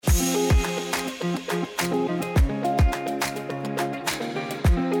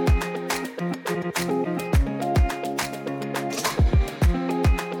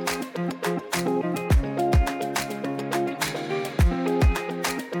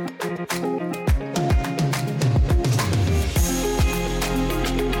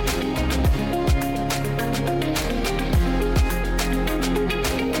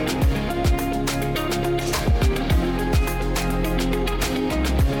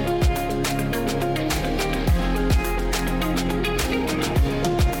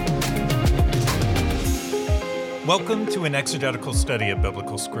Welcome to an exegetical study of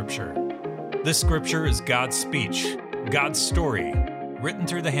biblical scripture. This scripture is God's speech, God's story, written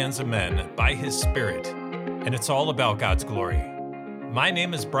through the hands of men by His Spirit, and it's all about God's glory. My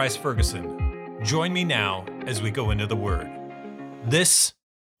name is Bryce Ferguson. Join me now as we go into the Word. This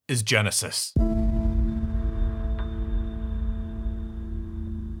is Genesis.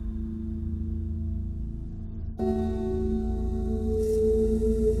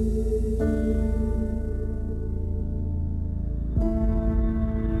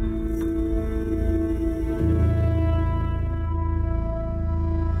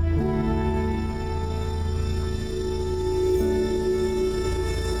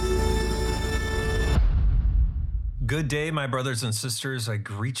 Good day, my brothers and sisters. I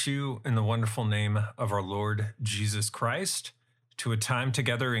greet you in the wonderful name of our Lord Jesus Christ to a time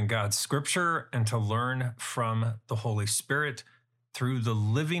together in God's scripture and to learn from the Holy Spirit through the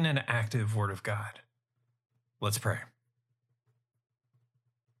living and active Word of God. Let's pray.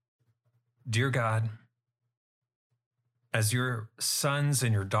 Dear God, as your sons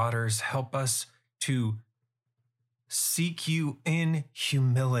and your daughters, help us to seek you in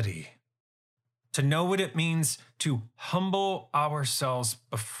humility, to know what it means to humble ourselves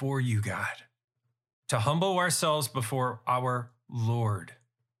before you, God, to humble ourselves before our Lord,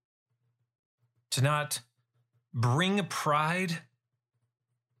 to not bring pride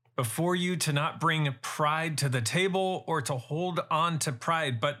before you, to not bring pride to the table or to hold on to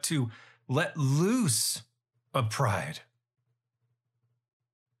pride, but to let loose of pride.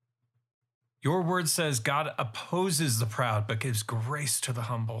 Your word says God opposes the proud, but gives grace to the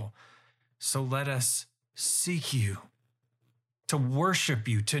humble. So let us seek you, to worship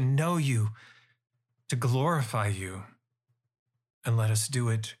you, to know you, to glorify you, and let us do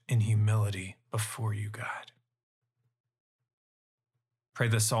it in humility before you, God. Pray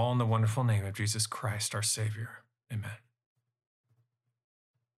this all in the wonderful name of Jesus Christ, our Savior. Amen.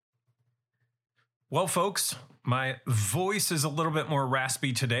 Well, folks, my voice is a little bit more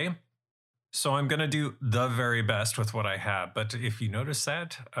raspy today, so I'm going to do the very best with what I have. But if you notice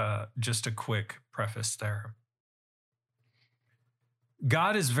that, just a quick preface there.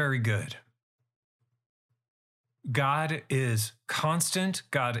 God is very good. God is constant.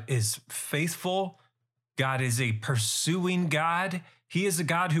 God is faithful. God is a pursuing God. He is a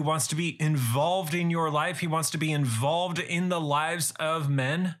God who wants to be involved in your life. He wants to be involved in the lives of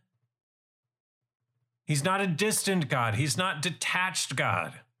men. He's not a distant God. He's not detached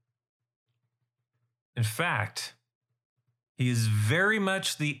God. In fact, he is very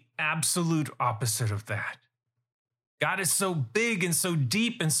much the absolute opposite of that. God is so big and so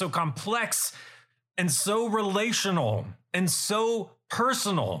deep and so complex and so relational and so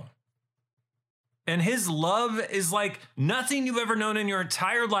personal. And his love is like nothing you've ever known in your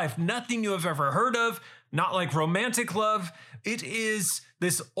entire life, nothing you have ever heard of, not like romantic love. It is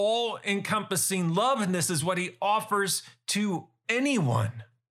this all-encompassing love, and this is what he offers to anyone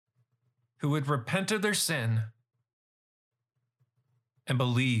who would repent of their sin and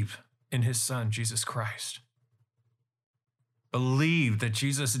believe in his Son, Jesus Christ. Believe that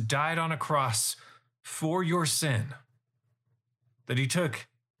Jesus died on a cross for your sin, that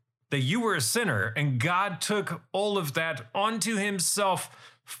you were a sinner, and God took all of that onto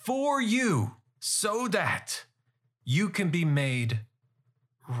himself for you so that you can be made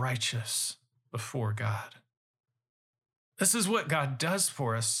righteous before God. This is what God does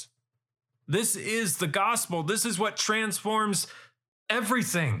for us. This is the gospel. This is what transforms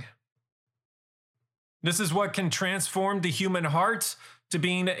everything. This is what can transform the human heart to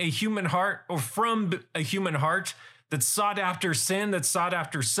being a human heart, or from a human heart that sought after sin, that sought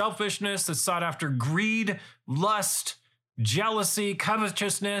after selfishness, that sought after greed, lust, jealousy,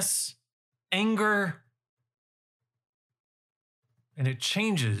 covetousness, anger. And it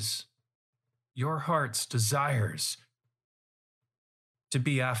changes your heart's desires to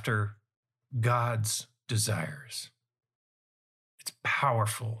be after God's desires. It's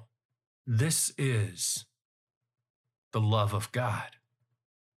powerful. This is the love of God.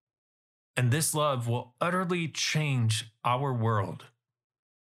 And this love will utterly change our world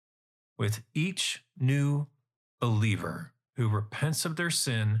with each new believer who repents of their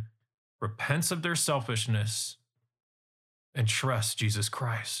sin, repents of their selfishness, and trusts Jesus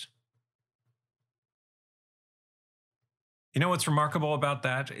Christ. You know what's remarkable about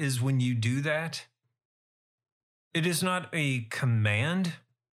that is when you do that, it is not a command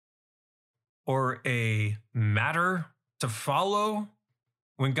or a matter to follow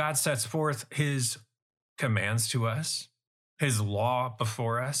when God sets forth his commands to us, his law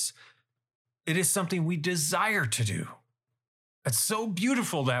before us. It is something we desire to do. It's so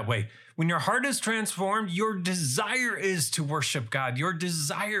beautiful that way. When your heart is transformed, your desire is to worship God. Your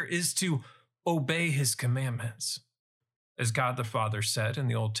desire is to obey his commandments. As God the Father said in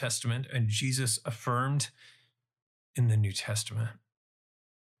the Old Testament and Jesus affirmed in the New Testament.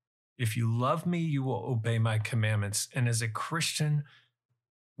 If you love me, you will obey my commandments. And as a Christian,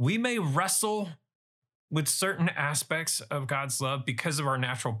 we may wrestle with certain aspects of God's love because of our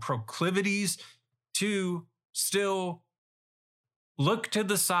natural proclivities to still look to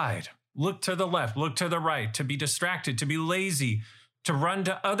the side, look to the left, look to the right, to be distracted, to be lazy, to run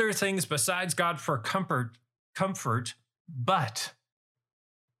to other things besides God for comfort, but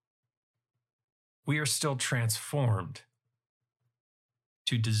we are still transformed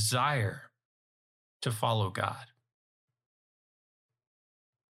to desire to follow God.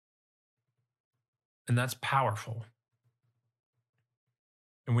 And that's powerful.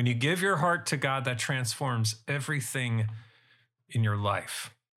 And when you give your heart to God, that transforms everything in your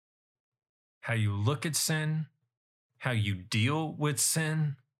life. How you look at sin, how you deal with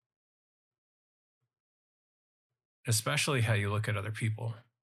sin, especially how you look at other people.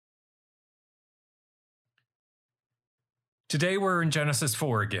 Today we're in Genesis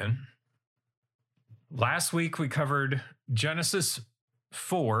 4 again. Last week we covered Genesis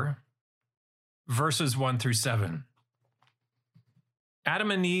 4, verses 1 through 7.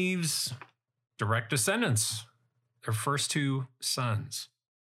 Adam and Eve's direct descendants, their first two sons.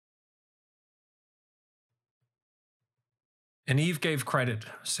 And Eve gave credit,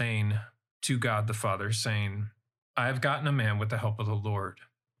 saying to God the Father, saying, I have gotten a man with the help of the Lord.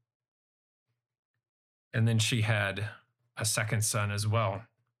 And then she had a second son as well.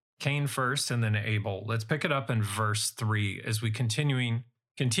 Cain first and then Abel. Let's pick it up in verse 3 as we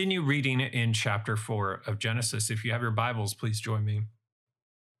continue reading in chapter 4 of Genesis. If you have your Bibles, please join me.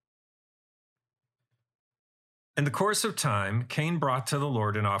 In the course of time, Cain brought to the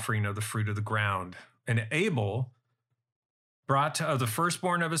Lord an offering of the fruit of the ground, and Abel brought of the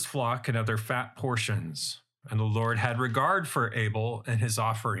firstborn of his flock and of their fat portions. And the Lord had regard for Abel and his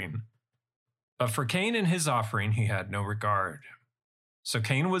offering, but for Cain and his offering he had no regard. So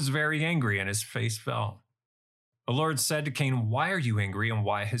Cain was very angry, and his face fell. The Lord said to Cain, why are you angry, and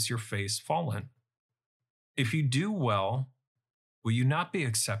why has your face fallen? If you do well, will you not be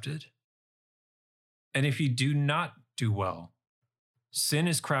accepted? And if you do not do well, sin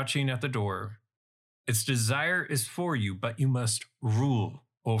is crouching at the door. Its desire is for you, but you must rule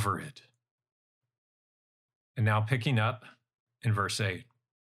over it. And now picking up in verse 8.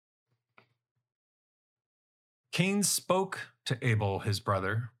 Cain spoke to Abel, his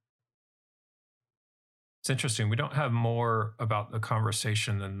brother. It's interesting. We don't have more about the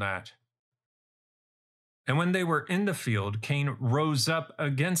conversation than that. And when they were in the field, Cain rose up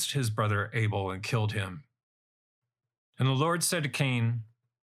against his brother Abel and killed him. And the Lord said to Cain,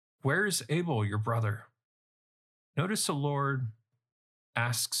 where is Abel, your brother? Notice the Lord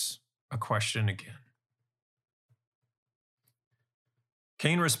asks a question again.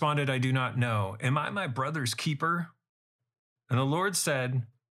 Cain responded, I do not know. Am I my brother's keeper? And the Lord said,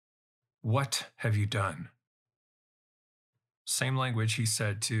 what have you done? Same language he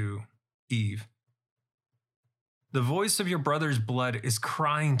said to Eve. The voice of your brother's blood is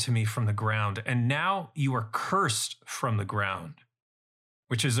crying to me from the ground, and now you are cursed from the ground,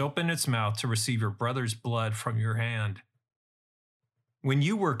 which has opened its mouth to receive your brother's blood from your hand. When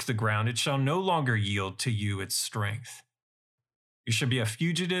you work the ground, it shall no longer yield to you its strength. You shall be a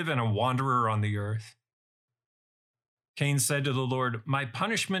fugitive and a wanderer on the earth. Cain said to the Lord, my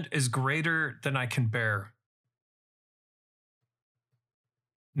punishment is greater than I can bear.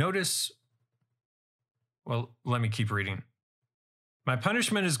 Notice, well, let me keep reading. My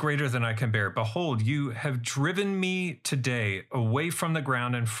punishment is greater than I can bear. Behold, you have driven me today away from the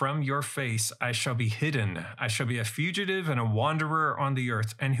ground, and from your face I shall be hidden. I shall be a fugitive and a wanderer on the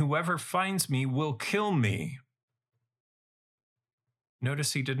earth, and whoever finds me will kill me.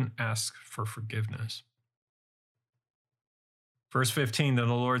 Notice he didn't ask for forgiveness. Verse 15, then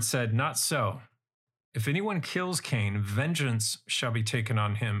the Lord said, not so. If anyone kills Cain, vengeance shall be taken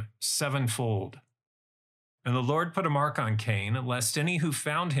on him sevenfold. And the Lord put a mark on Cain, lest any who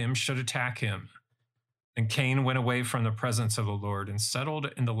found him should attack him. And Cain went away from the presence of the Lord and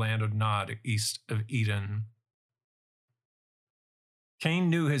settled in the land of Nod, east of Eden. Cain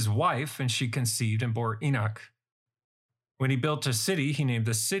knew his wife, and she conceived and bore Enoch. When he built a city, he named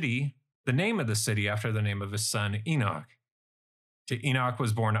the name of the city after the name of his son Enoch. To Enoch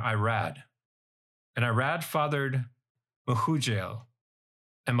was born Irad. And Irad fathered Mehujael,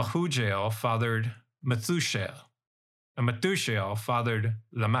 and Mehujael fathered Methushael, and Methushael fathered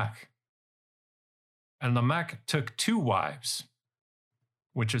Lamech. And Lamech took two wives,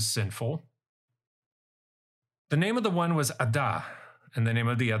 which is sinful. The name of the one was Adah, and the name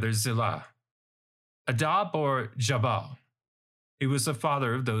of the other Zillah. Adah bore Jabal. He was the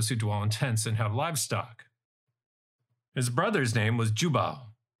father of those who dwell in tents and have livestock. His brother's name was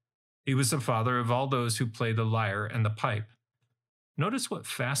Jubal. He was the father of all those who play the lyre and the pipe. Notice what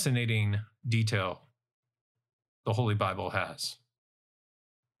fascinating detail the Holy Bible has.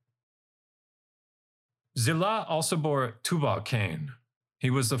 Zillah also bore Tubal Cain. He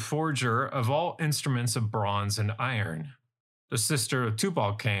was the forger of all instruments of bronze and iron. The sister of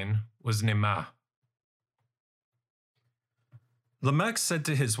Tubal Cain was Nimah. Lamech said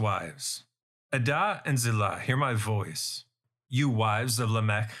to his wives, Adah and Zillah, hear my voice. You wives of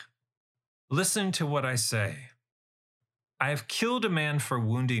Lamech, listen to what I say. I have killed a man for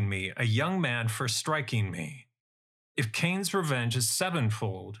wounding me, a young man for striking me. If Cain's revenge is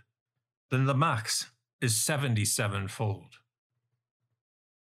sevenfold, then Lamech's is 77-fold.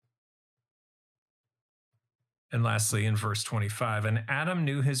 And lastly, in verse 25, and Adam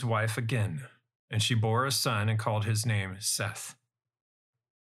knew his wife again, and she bore a son and called his name Seth.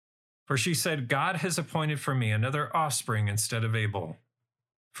 For she said, God has appointed for me another offspring instead of Abel,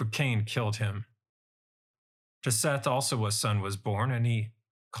 for Cain killed him. To Seth also a son was born, and he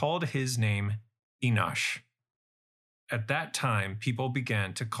called his name Enosh. At that time, people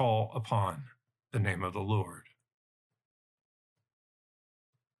began to call upon the name of the Lord.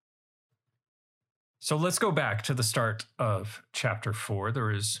 So let's go back to the start of chapter 4.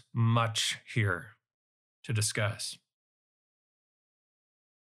 There is much here to discuss.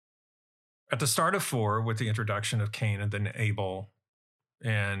 At the start of 4, with the introduction of Cain and then Abel,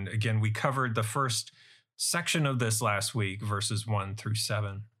 and again, we covered the first section of this last week, verses 1 through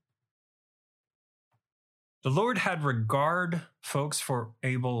 7. The Lord had regard, folks, for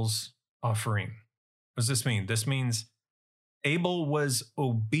Abel's offering. What does this mean? This means Abel was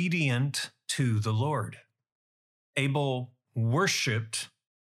obedient to the Lord. Abel worshiped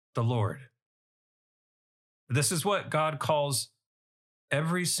the Lord. This is what God calls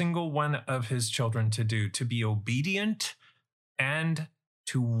every single one of his children to do, to be obedient and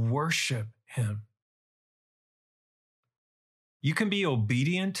to worship him. You can be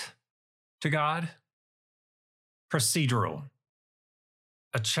obedient to God, procedural,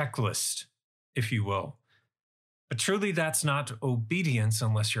 a checklist, if you will. But truly, that's not obedience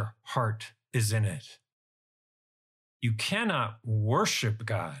unless your heart is in it. You cannot worship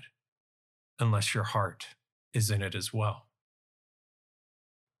God unless your heart is in it as well.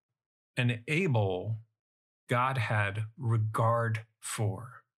 And Abel, God had regard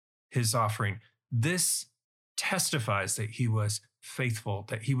for his offering. This testifies that he was faithful,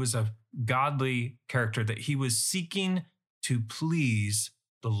 that he was of godly character, that he was seeking to please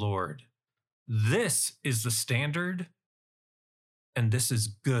the Lord. This is the standard, and this is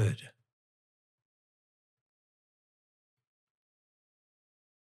good.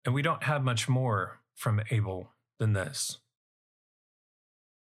 And we don't have much more from Abel than this.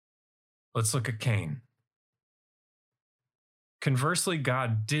 Let's look at Cain. Conversely,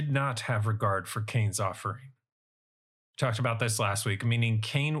 God did not have regard for Cain's offering. We talked about this last week, meaning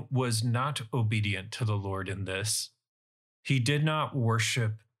Cain was not obedient to the Lord in this. He did not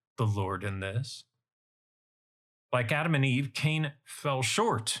worship the Lord in this. Like Adam and Eve, Cain fell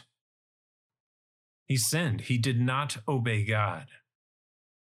short. He sinned. He did not obey God.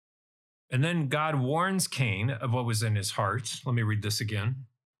 And then God warns Cain of what was in his heart. Let me read this again.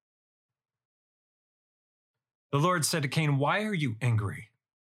 The Lord said to Cain, "Why are you angry?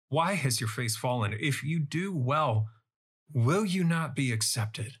 Why has your face fallen? If you do well, will you not be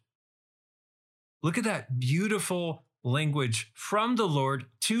accepted?" Look at that beautiful language from the Lord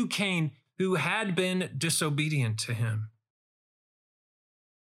to Cain, who had been disobedient to him.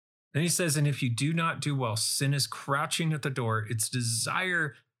 Then he says, and if you do not do well, sin is crouching at the door. Its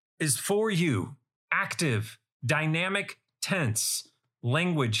desire is for you. Active, dynamic, tense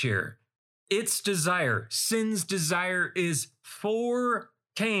language here. Its desire, sin's desire, is for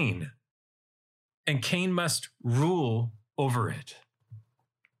Cain, and Cain must rule over it.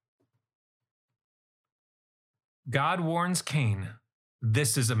 God warns Cain,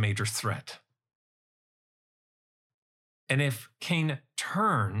 this is a major threat. And if Cain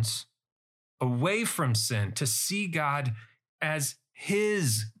turns away from sin to see God as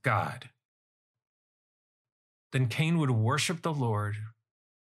his God, then Cain would worship the Lord.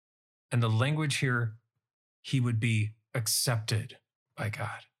 And the language here, he would be accepted by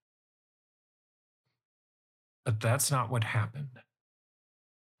God. But that's not what happened.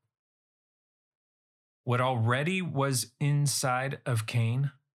 What already was inside of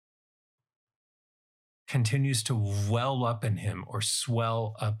Cain continues to well up in him or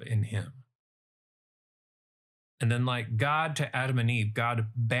swell up in him. And then, like God to Adam and Eve, God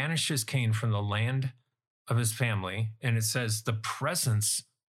banishes Cain from the land of his family. And it says the presence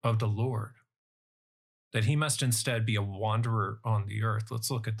of the Lord, that he must instead be a wanderer on the earth. Let's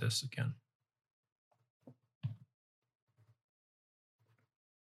look at this again.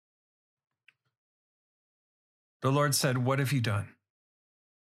 The Lord said, "What have you done?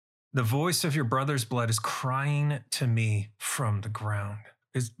 The voice of your brother's blood is crying to me from the ground."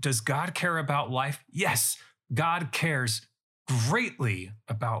 Does God care about life? Yes, God cares greatly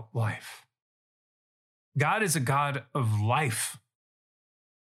about life. God is a God of life.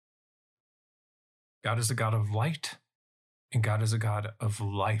 God is a God of light, and God is a God of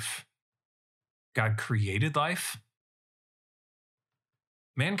life. God created life.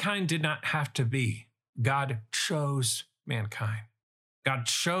 Mankind did not have to be. God chose mankind. God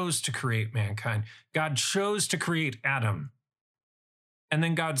chose to create mankind. God chose to create Adam. And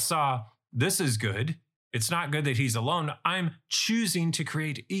then God saw, this is good. It's not good that he's alone. I'm choosing to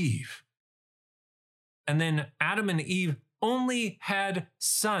create Eve. And then Adam and Eve only had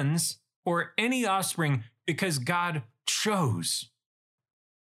sons or any offspring because God chose.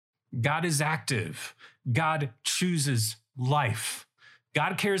 God is active. God chooses life.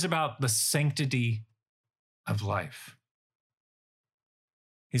 God cares about the sanctity of life.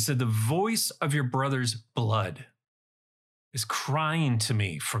 He said, the voice of your brother's blood is crying to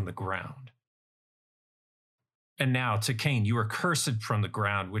me from the ground. And now to Cain, you are cursed from the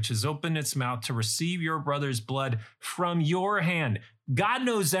ground, which has opened its mouth to receive your brother's blood from your hand. God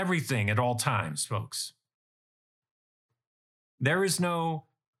knows everything at all times, folks. There is no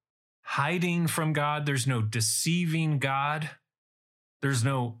hiding from God. There's no deceiving God. There's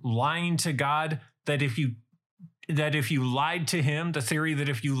no lying to God, that if you lied to him, the theory that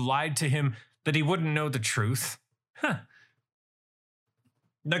if you lied to him, that he wouldn't know the truth.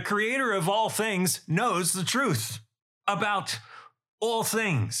 The creator of all things knows the truth about all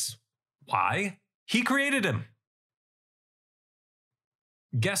things. Why? He created him.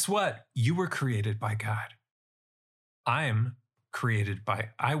 Guess what? You were created by God. I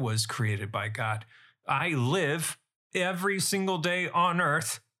was created by God. I live every single day on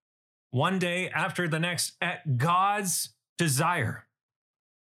earth, one day after the next, at God's desire,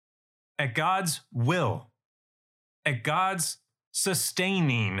 at God's will, at God's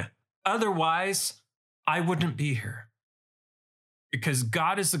sustaining. Otherwise, I wouldn't be here. Because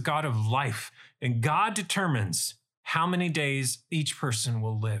God is the God of life, and God determines how many days each person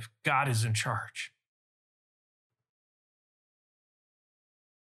will live. God is in charge.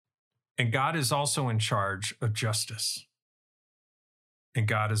 And God is also in charge of justice. And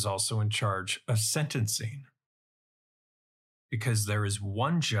God is also in charge of sentencing. Because there is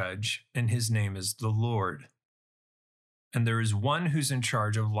one judge, and his name is the Lord. And there is one who's in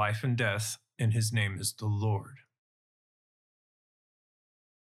charge of life and death, and his name is the Lord.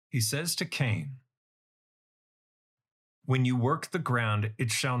 He says to Cain, when you work the ground, it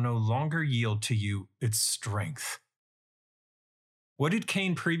shall no longer yield to you its strength. What did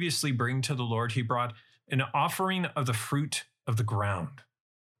Cain previously bring to the Lord? He brought an offering of the fruit of the ground.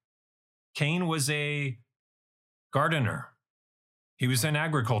 Cain was a gardener. He was in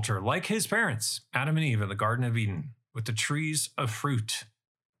agriculture, like his parents, Adam and Eve, in the Garden of Eden, with the trees of fruit.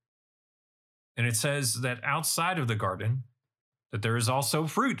 And it says that outside of the garden, that there is also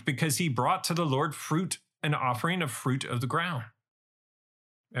fruit, because he brought to the Lord fruit, an offering of fruit of the ground.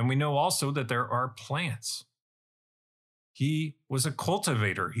 And we know also that there are plants. He was a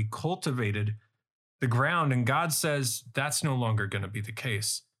cultivator. He cultivated the ground, and God says that's no longer going to be the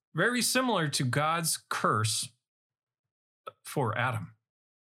case. Very similar to God's curse for Adam,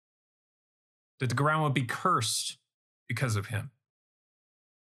 that the ground would be cursed because of him.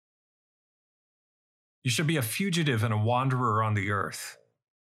 You should be a fugitive and a wanderer on the earth.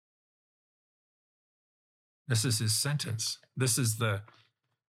 This is his sentence. This is the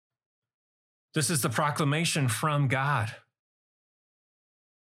proclamation from God.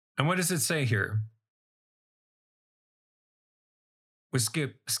 And what does it say here? We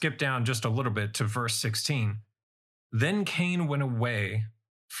skip down just a little bit to verse 16. Then Cain went away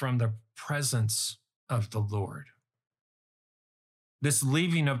from the presence of the Lord. This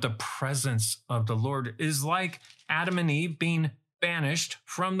leaving of the presence of the Lord is like Adam and Eve being banished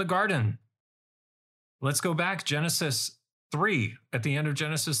from the garden. Let's go back, Genesis 3, at the end of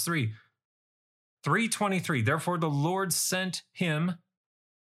Genesis 3. 3:23, therefore the Lord sent him,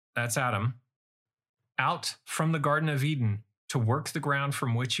 that's Adam, out from the Garden of Eden to work the ground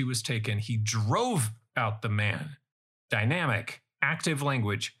from which he was taken. He drove out the man. Dynamic, active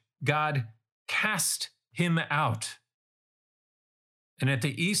language. God cast him out. And at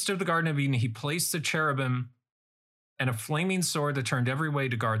the east of the Garden of Eden, he placed the cherubim and a flaming sword that turned every way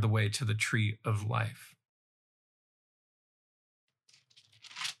to guard the way to the tree of life.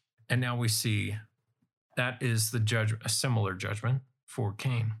 And now we see that is a similar judgment for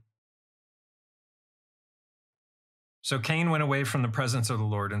Cain. So Cain went away from the presence of the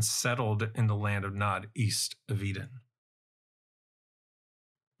Lord and settled in the land of Nod, east of Eden.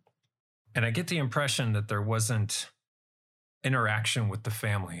 And I get the impression that there wasn't interaction with the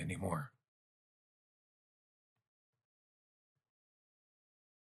family anymore.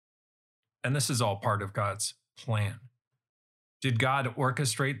 And this is all part of God's plan. Did God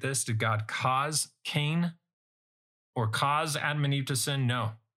orchestrate this? Did God cause Cain or cause Adam and Eve to sin?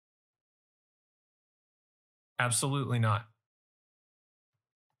 No. Absolutely not.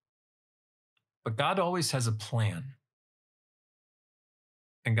 But God always has a plan.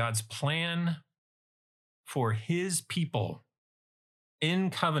 And God's plan for his people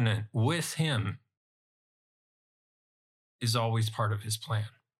in covenant with him is always part of his plan.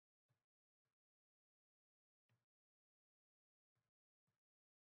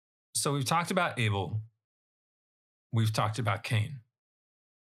 So we've talked about Abel. We've talked about Cain.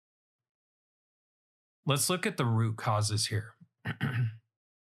 Let's look at the root causes here.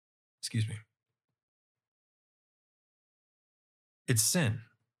 Excuse me. It's sin.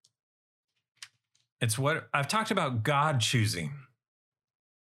 It's what I've talked about, God choosing.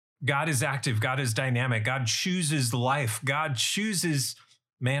 God is active. God is dynamic. God chooses life. God chooses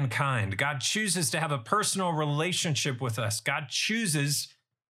mankind. God chooses to have a personal relationship with us. God chooses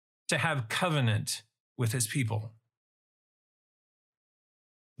to have covenant with his people.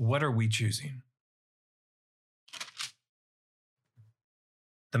 What are we choosing?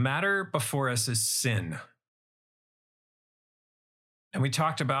 The matter before us is sin. And we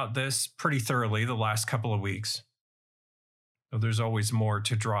talked about this pretty thoroughly the last couple of weeks. So there's always more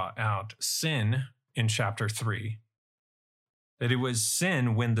to draw out. Sin in chapter 3. That it was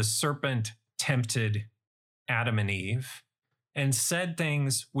sin when the serpent tempted Adam and Eve and said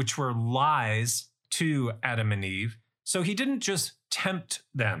things which were lies to Adam and Eve. So he didn't just tempt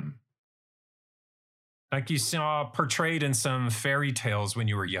them, like you saw portrayed in some fairy tales when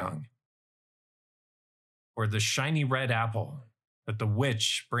you were young, or the shiny red apple that the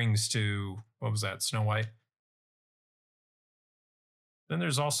witch brings to, what was that, Snow White? Then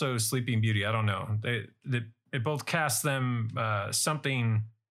there's also Sleeping Beauty. I don't know. It both cast them something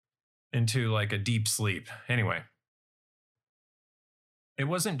into like a deep sleep. Anyway, it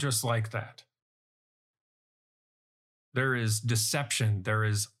wasn't just like that. There is deception. There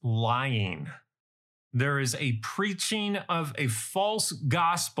is lying. There is a preaching of a false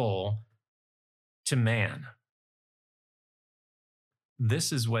gospel to man.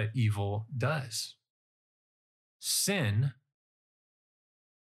 This is what evil does. Sin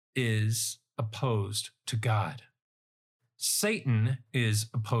is opposed to God. Satan is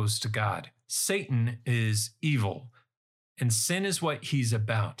opposed to God. Satan is evil. And sin is what he's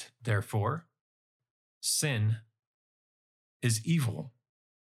about. Therefore, sin is evil.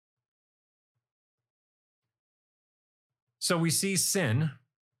 So we see sin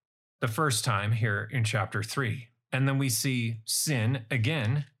the first time here in chapter 3. And then we see sin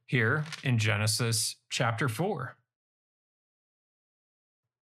again here in Genesis chapter 4.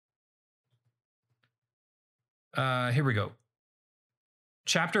 Here we go.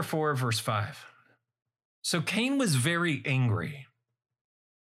 Chapter 4, verse 5. So Cain was very angry.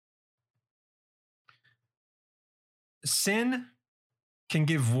 Sin can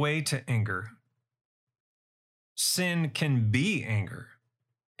give way to anger. Sin can be anger.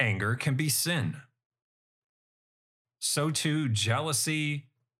 Anger can be sin. So too, jealousy,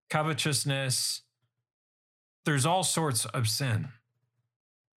 covetousness. There's all sorts of sin.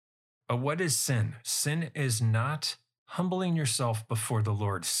 But what is sin? Sin is not humbling yourself before the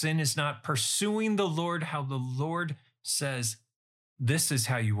Lord. Sin is not pursuing the Lord how the Lord says, this is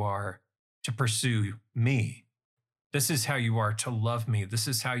how you are to pursue me. This is how you are to love me. This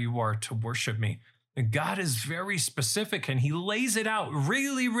is how you are to worship me. And God is very specific, and he lays it out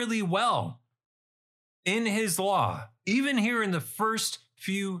really, really well in his law, even here in the first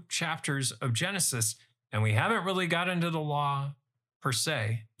few chapters of Genesis. And we haven't really got into the law per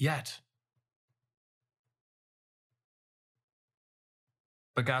se yet.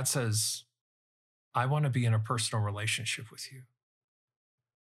 But God says, I want to be in a personal relationship with you.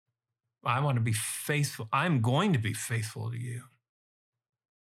 I want to be faithful. I'm going to be faithful to you.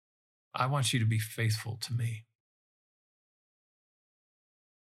 I want you to be faithful to me.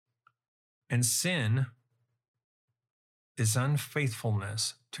 And sin is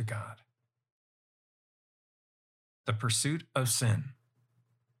unfaithfulness to God. the pursuit of sin,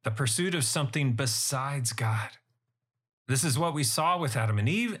 the pursuit of something besides God. This is what we saw with Adam and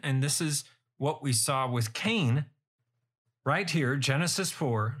Eve, and this is what we saw with Cain right here, Genesis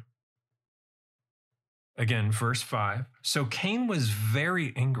 4. Again, verse 5. So Cain was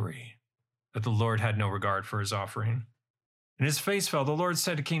very angry that the Lord had no regard for his offering. And his face fell. The Lord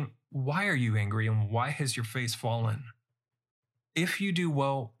said to Cain, why are you angry, and why has your face fallen? If you do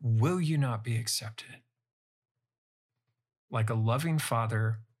well, will you not be accepted? Like a loving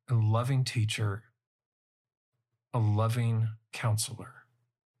father, a loving teacher, a loving counselor.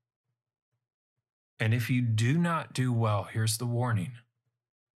 And if you do not do well, here's the warning.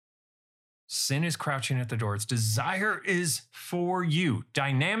 Sin is crouching at the door. Its desire is for you.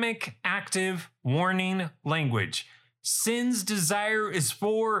 Dynamic, active, warning language. Sin's desire is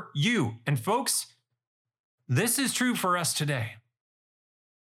for you. And folks, this is true for us today.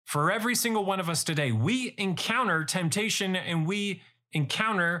 For every single one of us today, we encounter temptation and we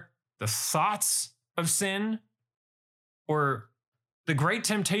encounter the thoughts of sin or the great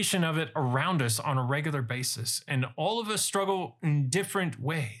temptation of it around us on a regular basis. And all of us struggle in different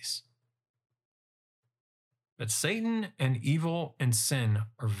ways. But Satan and evil and sin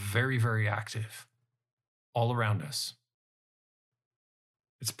are very, very active all around us.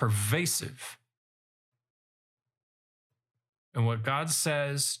 It's pervasive. And what God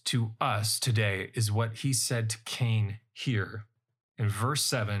says to us today is what he said to Cain here in verse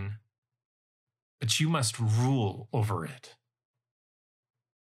 7, but you must rule over it.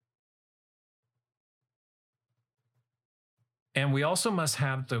 And we also must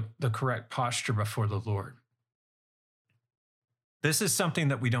have the correct posture before the Lord. This is something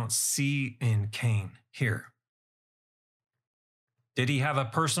that we don't see in Cain here. Did he have a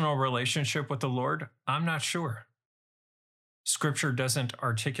personal relationship with the Lord? I'm not sure. Scripture doesn't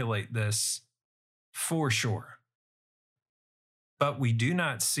articulate this for sure. But we do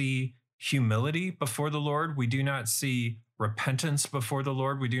not see humility before the Lord. We do not see repentance before the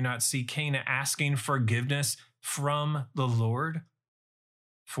Lord. We do not see Cain asking forgiveness from the Lord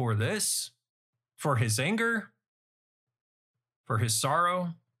for this, for his anger, for his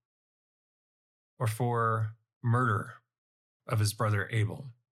sorrow, or for murder of his brother Abel.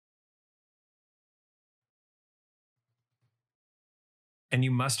 And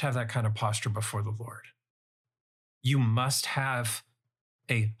you must have that kind of posture before the Lord. You must have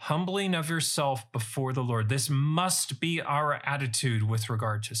a humbling of yourself before the Lord. This must be our attitude with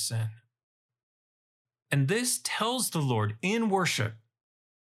regard to sin. And this tells the Lord in worship.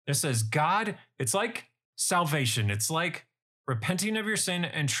 It says, God, it's like salvation. It's like repenting of your sin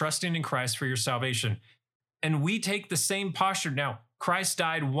and trusting in Christ for your salvation. And we take the same posture. Now, Christ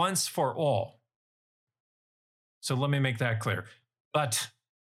died once for all. So let me make that clear. But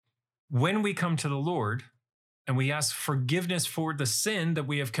when we come to the Lord and we ask forgiveness for the sin that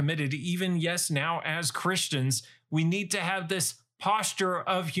we have committed, even yes, now as Christians, we need to have this posture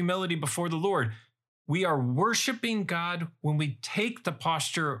of humility before the Lord. We are worshiping God when we take the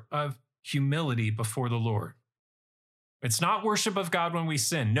posture of humility before the Lord. It's not worship of God when we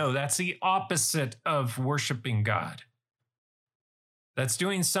sin. No, that's the opposite of worshiping God. That's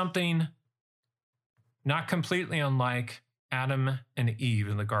doing something not completely unlike Adam and Eve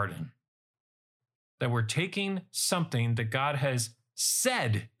in the garden. That we're taking something that God has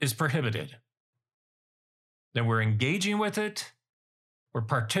said is prohibited. That we're engaging with it, we're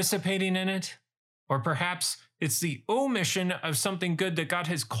participating in it, or perhaps it's the omission of something good that God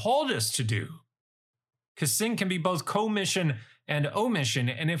has called us to do. Because sin can be both commission and omission.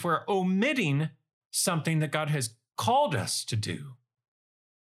 And if we're omitting something that God has called us to do,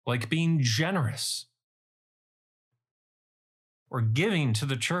 like being generous, or giving to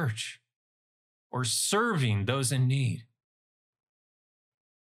the church, or serving those in need.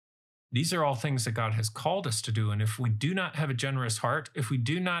 These are all things that God has called us to do. And if we do not have a generous heart, if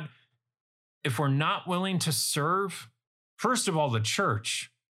we're not willing to serve, first of all, the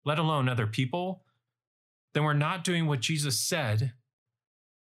church, let alone other people, then we're not doing what Jesus said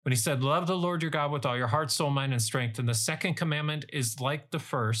when he said, love the Lord your God with all your heart, soul, mind, and strength. And the second commandment is like the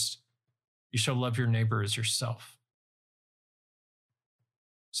first, you shall love your neighbor as yourself.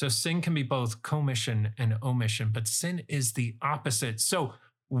 So sin can be both commission and omission, but sin is the opposite. So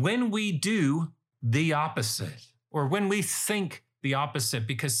when we do the opposite, or when we think the opposite,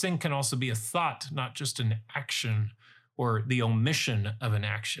 because sin can also be a thought, not just an action or the omission of an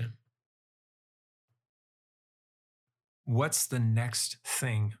action. What's the next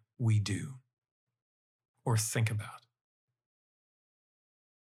thing we do or think about?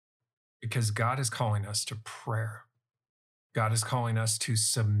 Because God is calling us to prayer. God is calling us to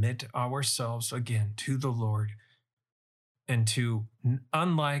submit ourselves again to the Lord and to,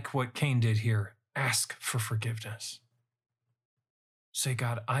 unlike what Cain did here, ask for forgiveness. Say,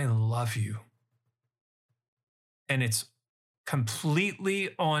 God, I love you. And it's completely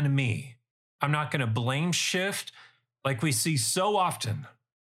on me. I'm not going to blame shift like we see so often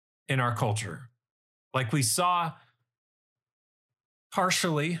in our culture, like we saw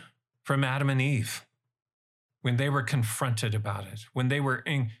partially from Adam and Eve when they were confronted about it, when they were,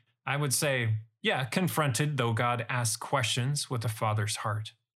 I would say, confronted, though God asks questions with a father's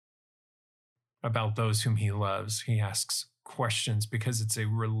heart about those whom he loves. He asks questions because it's a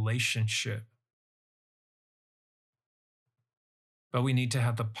relationship. But we need to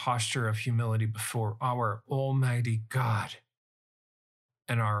have the posture of humility before our Almighty God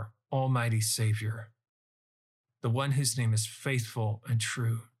and our Almighty Savior, the one whose name is faithful and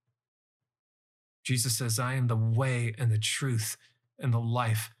true. Jesus says, I am the way and the truth and the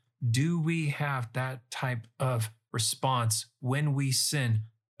life. Do we have that type of response when we sin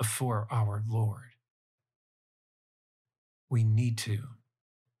before our Lord? We need to.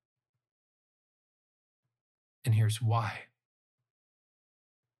 And here's why.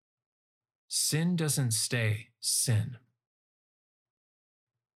 Sin doesn't stay sin.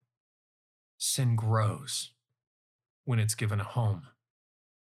 Sin grows when it's given a home.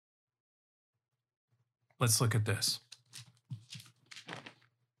 Let's look at this.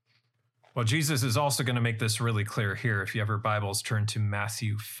 Well, Jesus is also going to make this really clear here. If you have your Bibles, turn to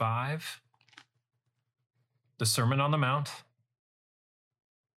Matthew 5, the Sermon on the Mount,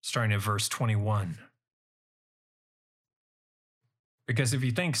 starting at verse 21. Because if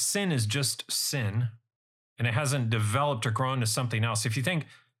you think sin is just sin, and it hasn't developed or grown to something else, if you think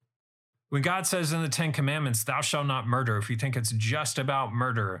when God says in the 10 Commandments, thou shalt not murder, if you think it's just about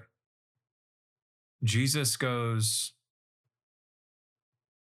murder, Jesus goes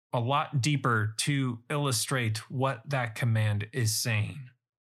a lot deeper to illustrate what that command is saying.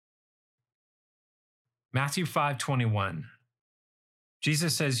 Matthew 5:21.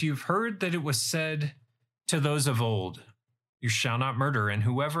 Jesus says, you've heard that it was said to those of old, you shall not murder, and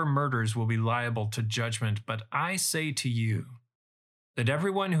whoever murders will be liable to judgment. But I say to you that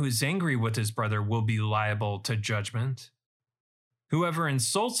everyone who is angry with his brother will be liable to judgment. Whoever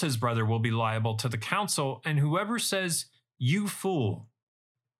insults his brother will be liable to the council, and whoever says, you fool,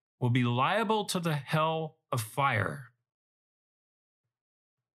 will be liable to the hell of fire.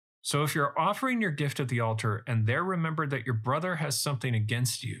 So if you're offering your gift at the altar and there remember that your brother has something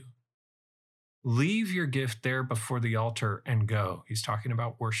against you, leave your gift there before the altar and go. He's talking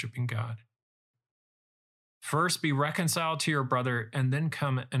about worshiping God. First be reconciled to your brother and then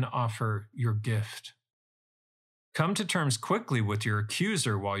come and offer your gift. Come to terms quickly with your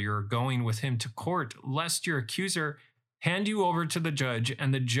accuser while you're going with him to court, lest your accuser hand you over to the judge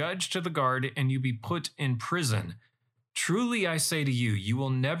and the judge to the guard and you be put in prison. Truly I say to you, you will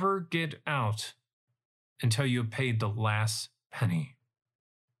never get out until you have paid the last penny.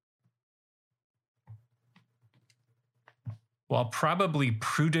 While probably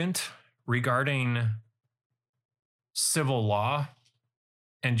prudent regarding civil law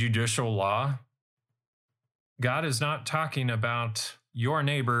and judicial law, God is not talking about your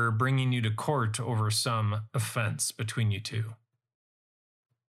neighbor bringing you to court over some offense between you two.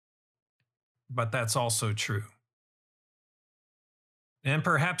 But that's also true. And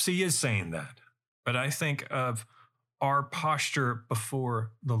perhaps he is saying that. But I think of our posture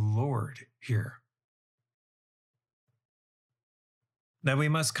before the Lord here. That we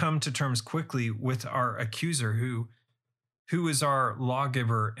must come to terms quickly with our accuser who is our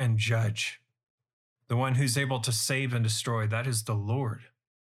lawgiver and judge. The one who's able to save and destroy, that is the Lord.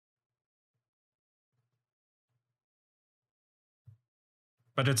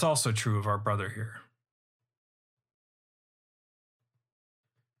 But it's also true of our brother here.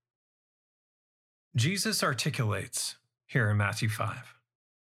 Jesus articulates here in Matthew 5.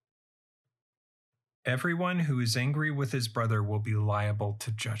 Everyone who is angry with his brother will be liable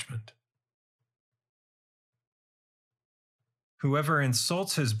to judgment. Whoever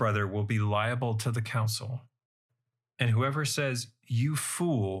insults his brother will be liable to the council. And whoever says, you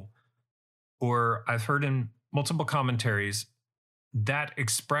fool, or I've heard in multiple commentaries, that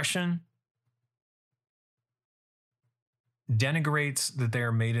expression denigrates that they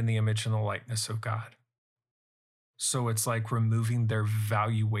are made in the image and the likeness of God. So it's like removing their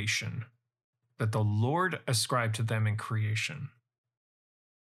valuation that the Lord ascribed to them in creation,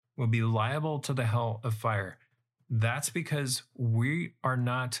 will be liable to the hell of fire. That's because we are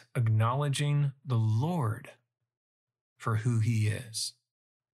not acknowledging the Lord for who he is.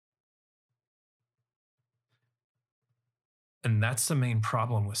 And that's the main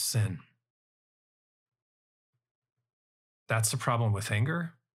problem with sin. That's the problem with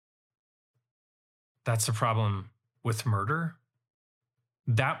anger. That's the problem with murder.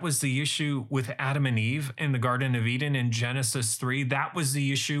 That was the issue with Adam and Eve in the Garden of Eden in Genesis 3. That was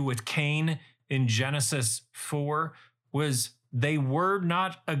the issue with Cain in Genesis 4, was they were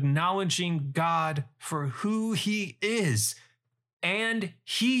not acknowledging God for who he is. And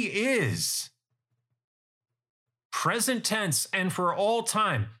he is. Present tense and for all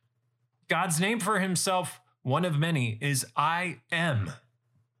time. God's name for himself, one of many, is I am.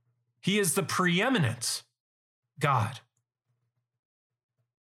 He is the preeminent God.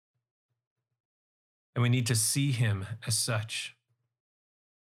 And we need to see him as such.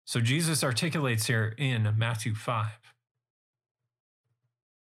 So Jesus articulates here in Matthew 5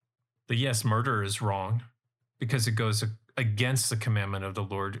 that yes, murder is wrong because it goes against the commandment of the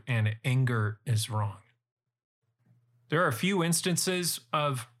Lord, and anger is wrong. There are a few instances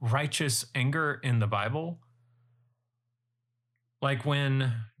of righteous anger in the Bible, like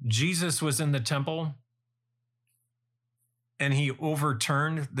when Jesus was in the temple and he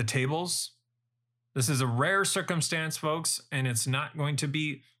overturned the tables. This is a rare circumstance, folks, and it's not going to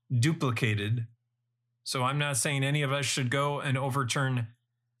be duplicated. So I'm not saying any of us should go and overturn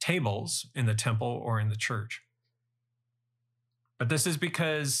tables in the temple or in the church. But this is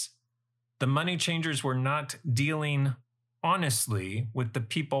because the money changers were not dealing honestly with the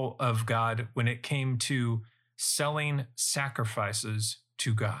people of God when it came to selling sacrifices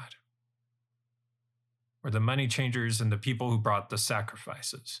to God. Or the money changers and the people who brought the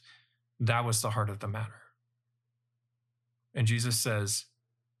sacrifices. That was the heart of the matter. And Jesus says,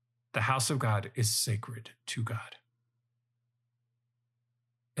 the house of God is sacred to God.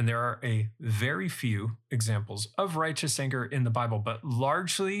 And there are a very few examples of righteous anger in the Bible, but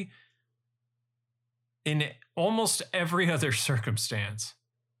largely in almost every other circumstance,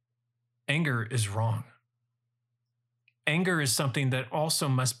 anger is wrong. Anger is something that also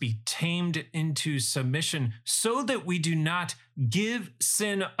must be tamed into submission so that we do not give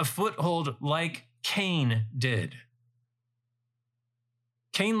sin a foothold like Cain did.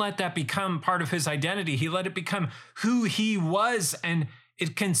 Cain let that become part of his identity. He let it become who he was, and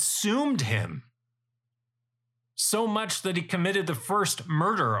it consumed him so much that he committed the first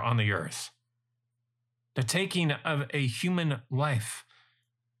murder on the earth. The taking of a human life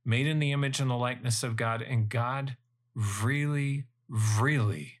made in the image and the likeness of God, and God really,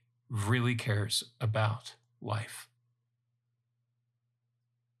 really, really cares about life.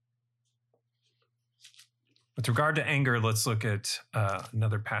 With regard to anger, let's look at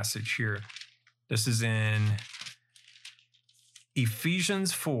another passage here. This is in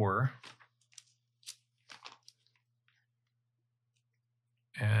Ephesians 4.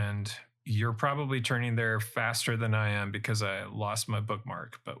 And you're probably turning there faster than I am because I lost my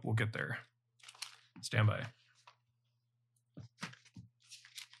bookmark, but we'll get there. Stand by.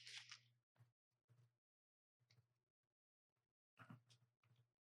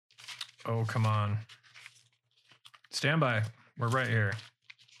 Oh, come on. Stand by. We're right here.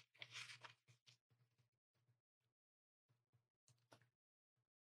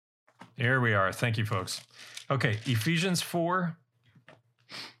 Here we are. Thank you, folks. Okay, Ephesians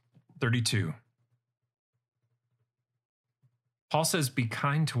 4:32. Paul says, be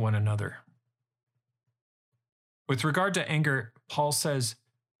kind to one another. With regard to anger, Paul says,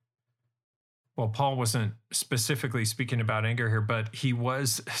 well, Paul wasn't specifically speaking about anger here, but he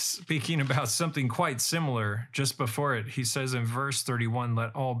was speaking about something quite similar just before it. He says in verse 31,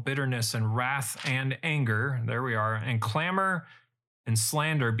 let all bitterness and wrath and anger, there we are, and clamor and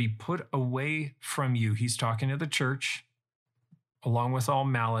slander be put away from you. He's talking to the church. Along with all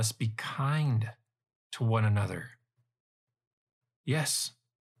malice, be kind to one another. Yes,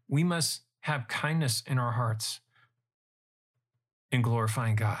 we must have kindness in our hearts in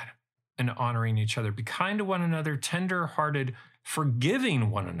glorifying God and honoring each other. Be kind to one another, tender-hearted, forgiving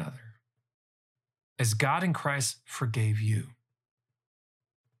one another, as God in Christ forgave you.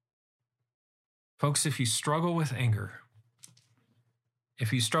 Folks, if you struggle with anger,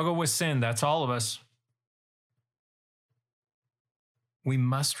 if you struggle with sin, that's all of us. We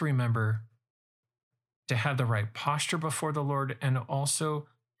must remember to have the right posture before the Lord and also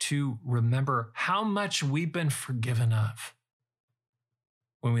to remember how much we've been forgiven of.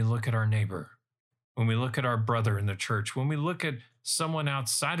 When we look at our neighbor, when we look at our brother in the church, when we look at someone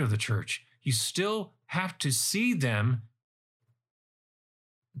outside of the church, you still have to see them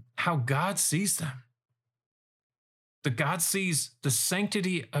how God sees them. That God sees the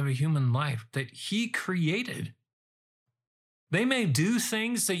sanctity of a human life that he created. They may do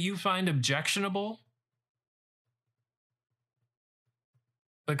things that you find objectionable,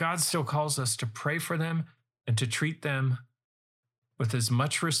 but God still calls us to pray for them and to treat them with as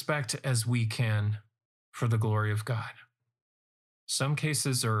much respect as we can for the glory of God. Some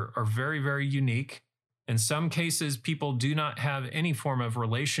cases are very, very unique. In some cases, people do not have any form of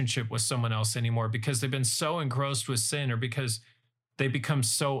relationship with someone else anymore because they've been so engrossed with sin or because they become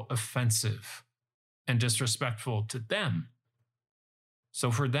so offensive and disrespectful to them. So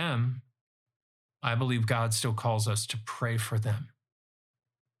for them, I believe God still calls us to pray for them,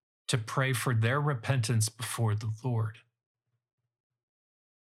 to pray for their repentance before the Lord.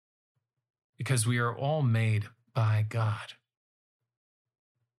 Because we are all made by God.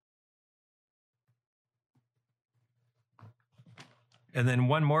 And then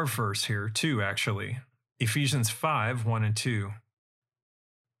one more verse here, too, actually. Ephesians 5, 1 and 2.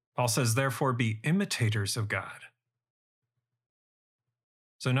 Paul says, therefore, be imitators of God.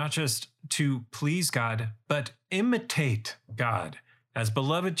 So not just to please God, but imitate God as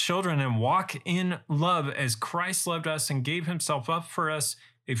beloved children and walk in love as Christ loved us and gave himself up for us,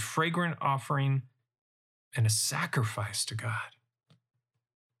 a fragrant offering and a sacrifice to God.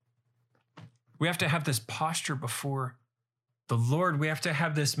 We have to have this posture before the Lord. We have to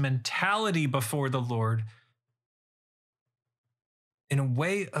have this mentality before the Lord in a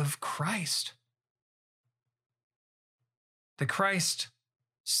way of Christ. That Christ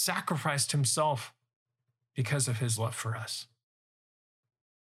sacrificed himself because of his love for us.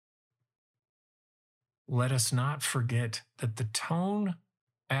 Let us not forget that the tone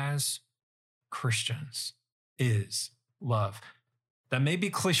as Christians is love. That may be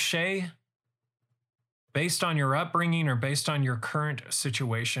cliche based on your upbringing or based on your current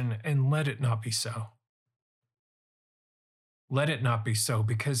situation, and let it not be so. Let it not be so,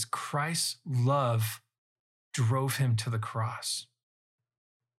 because Christ's love drove him to the cross.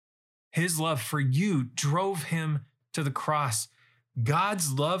 His love for you drove him to the cross.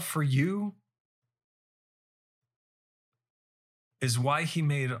 God's love for you is why he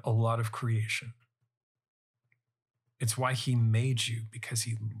made a lot of creation. It's why he made you, because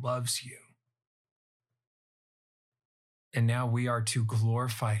he loves you. And now we are to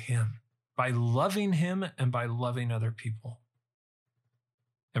glorify him by loving him and by loving other people.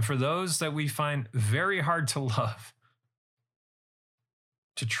 And for those that we find very hard to love,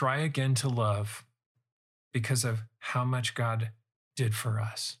 to try again to love because of how much God did for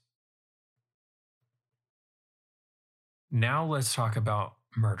us. Now let's talk about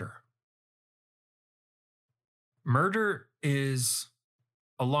murder. Murder is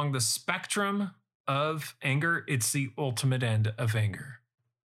along the spectrum of anger. It's the ultimate end of anger.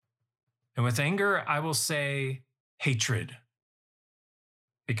 And with anger, I will say hatred,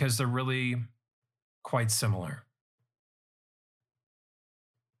 because they're really quite similar.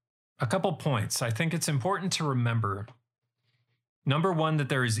 A couple points. I think it's important to remember. Number one, that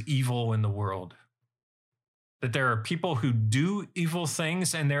there is evil in the world. That there are people who do evil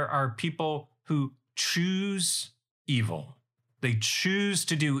things, and there are people who choose evil. They choose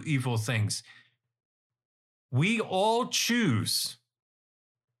to do evil things. We all choose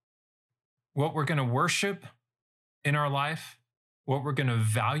what we're going to worship in our life, what we're going to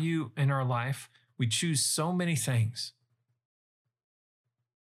value in our life. We choose so many things.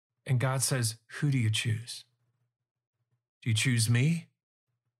 And God says, who do you choose? Do you choose me?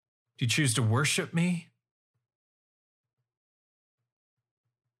 Do you choose to worship me?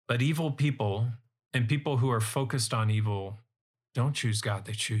 But evil people and people who are focused on evil don't choose God,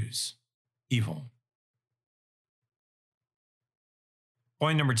 they choose evil.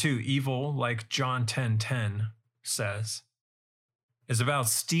 Point number two, evil, like John 10:10 says, is about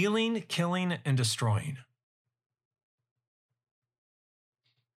stealing, killing, and destroying.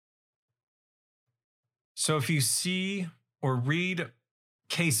 So if you see or read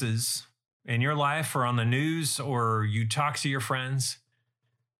cases in your life or on the news, or you talk to your friends,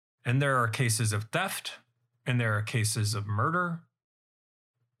 and there are cases of theft, and there are cases of murder,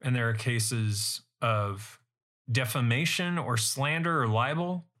 and there are cases of defamation or slander or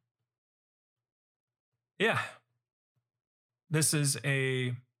libel. Yeah, this is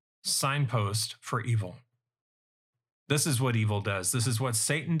a signpost for evil. This is what evil does. This is what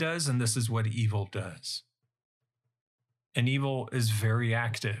Satan does, and this is what evil does. And evil is very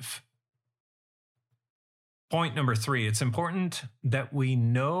active. Point number three, it's important that we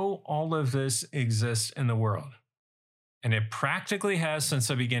know all of this exists in the world. And it practically has since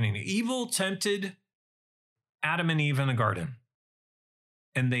the beginning. Evil tempted Adam and Eve in the garden.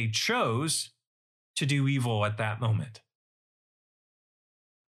 And they chose to do evil at that moment.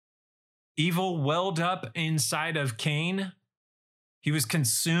 Evil welled up inside of Cain. He was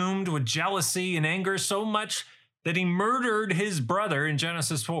consumed with jealousy and anger so much that he murdered his brother in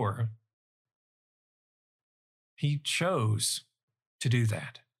Genesis 4. He chose to do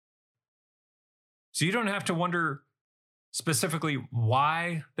that. So you don't have to wonder specifically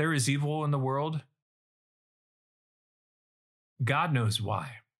why there is evil in the world. God knows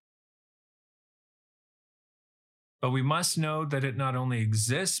why. But we must know that it not only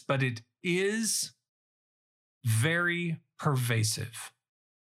exists, but it is very pervasive.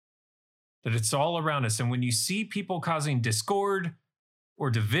 That it's all around us. And when you see people causing discord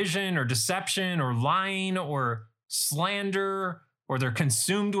or division or deception or lying or slander, or they're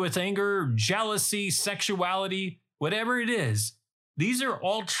consumed with anger, jealousy, sexuality, whatever it is, these are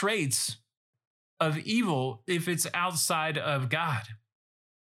all traits of evil if it's outside of God.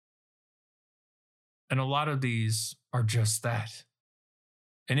 And a lot of these are just that.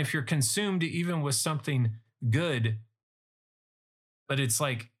 And if you're consumed even with something good, but it's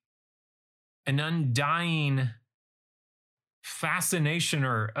like an undying fascination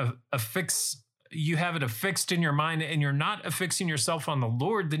or a fix, you have it affixed in your mind and you're not affixing yourself on the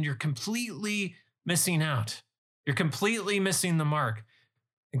Lord, then you're completely missing out. You're completely missing the mark.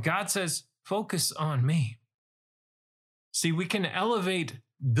 And God says, focus on me. See, we can elevate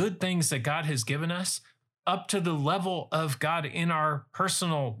good things that God has given us up to the level of God in our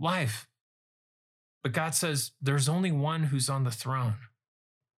personal life. But God says there's only one who's on the throne.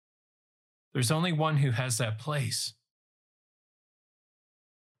 There's only one who has that place.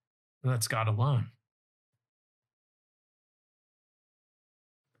 And that's God alone.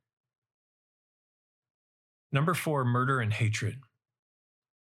 Number 4, murder and hatred.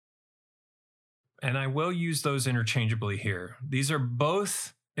 And I will use those interchangeably here. These are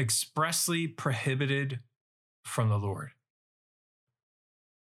both expressly prohibited from the Lord.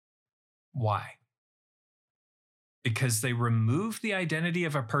 Why? Because they remove the identity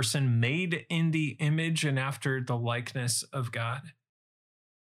of a person made in the image and after the likeness of God.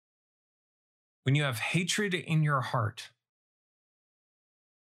 When you have hatred in your heart,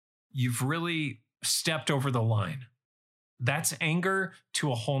 you've really stepped over the line. That's anger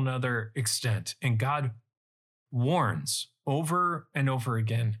to a whole nother extent. And God warns over and over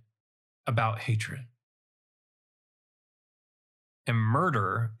again about hatred. And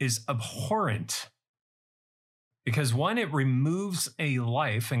murder is abhorrent because 1, it removes a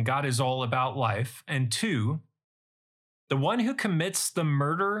life, and God is all about life. And 2, the one who commits the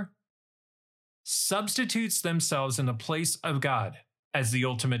murder substitutes themselves in the place of God as the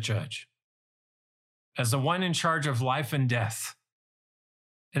ultimate judge, as the one in charge of life and death.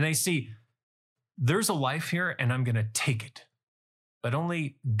 And they see, there's a life here and I'm going to take it. But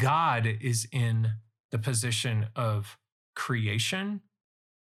only God is in the position of creation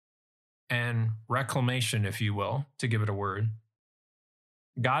and reclamation, if you will, to give it a word.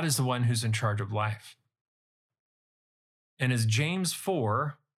 God is the one who's in charge of life. And as James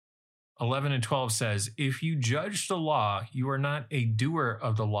 4:11 and 12 says, if you judge the law, you are not a doer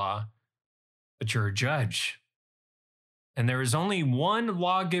of the law, but you're a judge. And there is only one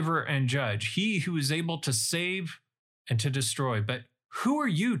lawgiver and judge, he who is able to save and to destroy. But who are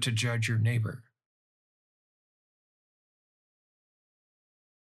you to judge your neighbor?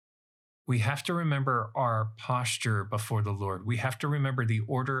 We have to remember our posture before the Lord. We have to remember the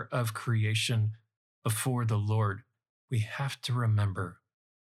order of creation before the Lord. We have to remember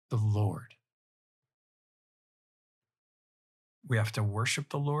the Lord. We have to worship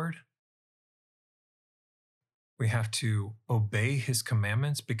the Lord. We have to obey his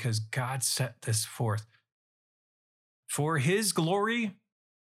commandments because God set this forth for his glory.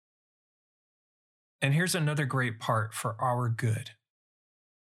 And here's another great part for our good.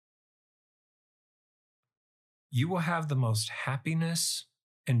 You will have the most happiness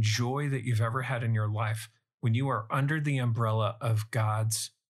and joy that you've ever had in your life when you are under the umbrella of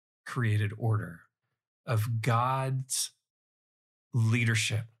God's created order, of God's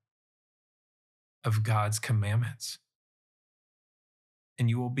leadership, of God's commandments. And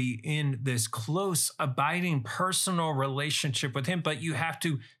you will be in this close, abiding, personal relationship with him, but you have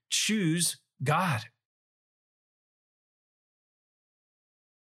to choose God.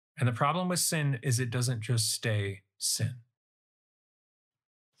 And the problem with sin is it doesn't just stay sin.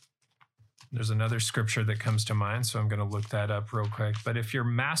 There's another scripture that comes to mind, so I'm going to look that up real quick. But if you're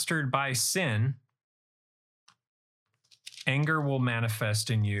mastered by sin, anger will manifest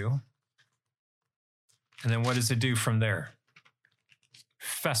in you. And then what does it do from there?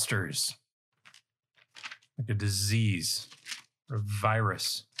 Festers like a disease or a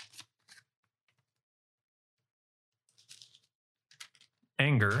virus.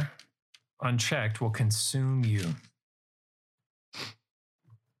 Anger, unchecked, will consume you.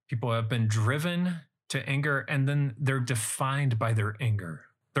 People have been driven to anger and then they're defined by their anger.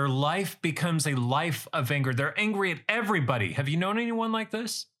 Their life becomes a life of anger. They're angry at everybody. Have you known anyone like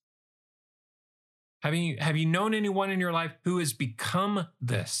this? Have you known anyone in your life who has become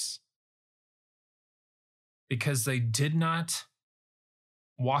this? Because they did not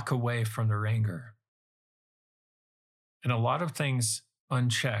walk away from their anger. And a lot of things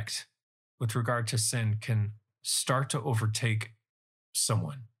unchecked with regard to sin can start to overtake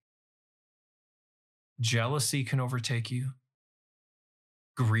someone. Jealousy can overtake you.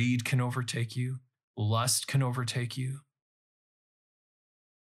 Greed can overtake you. Lust can overtake you.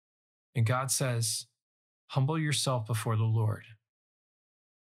 And God says, humble yourself before the Lord.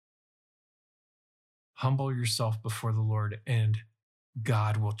 Humble yourself before the Lord, and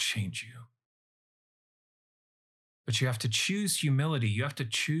God will change you. But you have to choose humility. You have to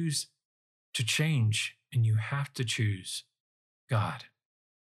choose to change, and you have to choose God.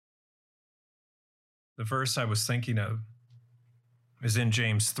 The verse I was thinking of is in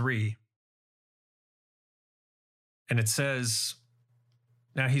James 3. And it says,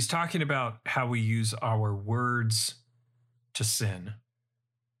 now he's talking about how we use our words to sin.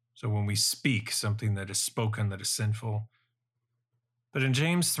 So when we speak something that is spoken that is sinful. But in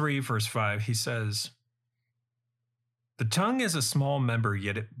James 3, verse 5, he says, the tongue is a small member,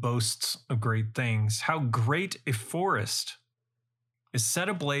 yet it boasts of great things. How great a forest is set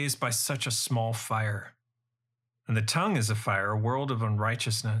ablaze by such a small fire. And the tongue is a fire, a world of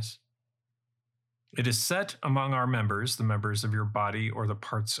unrighteousness. It is set among our members, the members of your body or the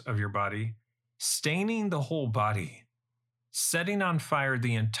parts of your body, staining the whole body, setting on fire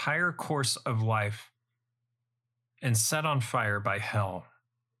the entire course of life, and set on fire by hell.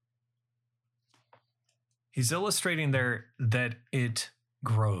 He's illustrating there that it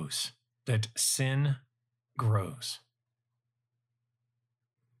grows, that sin grows.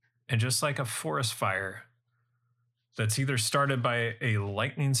 And just like a forest fire that's either started by a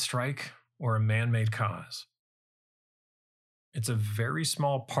lightning strike or a man-made cause, it's a very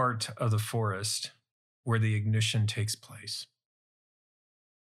small part of the forest where the ignition takes place.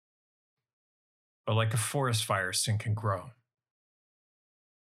 But like a forest fire, sin can grow.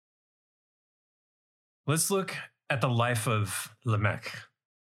 Let's look at the life of Lamech.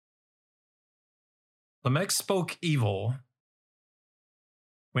 Lamech spoke evil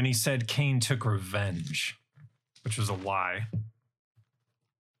when he said Cain took revenge, which was a lie.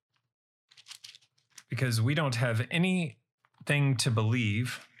 Because we don't have anything to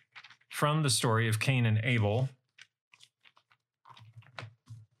believe from the story of Cain and Abel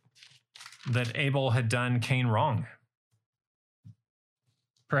that Abel had done Cain wrong.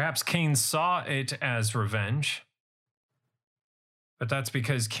 Perhaps Cain saw it as revenge, but that's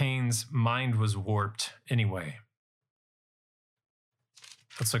because Cain's mind was warped anyway.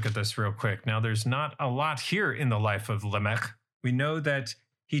 Let's look at this real quick. Now, there's not a lot here in the life of Lamech. We know that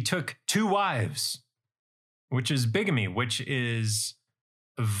he took 2 wives, which is bigamy, which is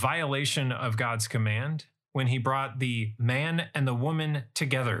a violation of God's command when he brought the man and the woman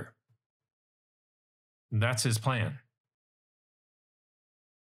together. That's his plan.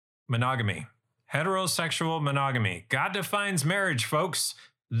 Monogamy. Heterosexual monogamy. God defines marriage, folks.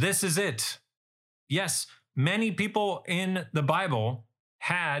 This is it. Yes, many people in the Bible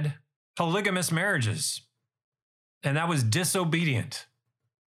had polygamous marriages, and that was disobedient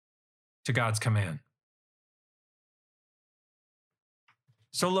to God's command.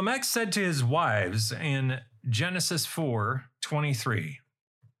 So Lamech said to his wives in Genesis 4:23,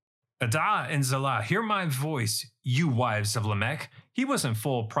 Adah and Zillah, hear my voice, you wives of Lamech. He wasn't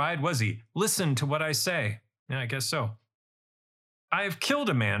full of pride, was he? Listen to what I say. Yeah, I guess so. I have killed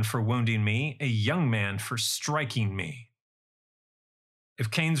a man for wounding me, a young man for striking me. If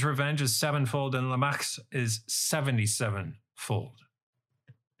Cain's revenge is 7-fold, then Lamech's is 77-fold.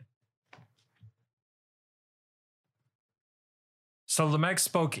 So Lamech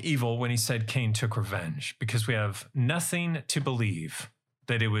spoke evil when he said Cain took revenge, because we have nothing to believe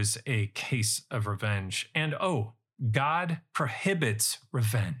that it was a case of revenge. And God prohibits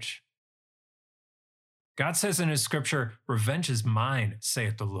revenge. God says in his scripture, revenge is mine,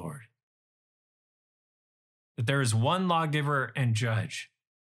 saith the Lord. That there is one lawgiver and judge,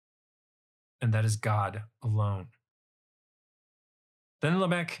 and that is God alone. Then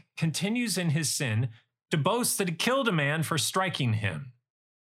Lamech continues in his sin to boast that he killed a man for striking him,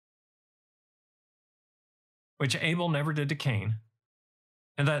 which Abel never did to Cain,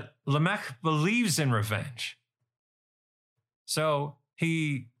 and that Lamech believes in revenge. So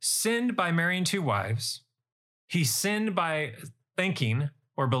he sinned by marrying 2 wives. He sinned by thinking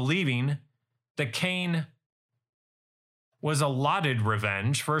or believing that Cain was allotted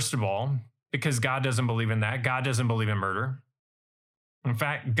revenge, first of all, because God doesn't believe in that. God doesn't believe in murder. In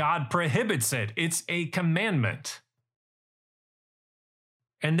fact, God prohibits it. It's a commandment.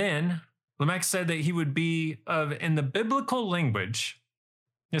 And then Lamech said that he would be of, in the biblical language,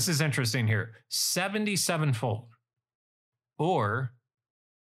 this is interesting here, 77-fold. Or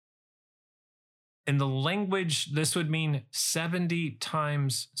in the language, this would mean 70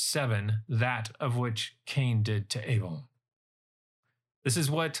 times 7, that of which Cain did to Abel. This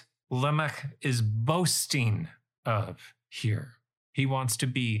is what Lamech is boasting of here. He wants to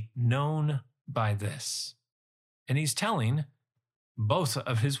be known by this. And he's telling both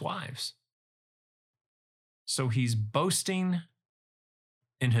of his wives. So he's boasting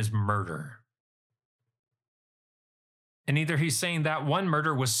in his murder. And either he's saying that one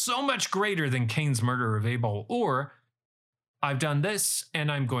murder was so much greater than Cain's murder of Abel, or I've done this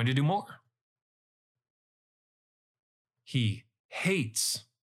and I'm going to do more. He hates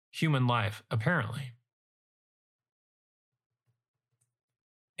human life, apparently.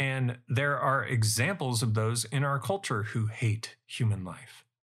 And there are examples of those in our culture who hate human life.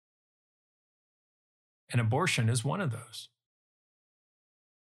 And abortion is one of those.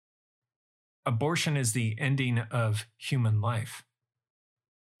 Abortion is the ending of human life.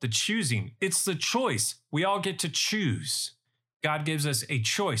 The choosing, it's the choice. We all get to choose. God gives us a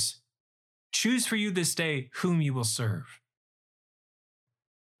choice. Choose for you this day whom you will serve.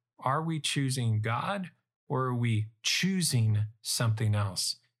 Are we choosing God, or are we choosing something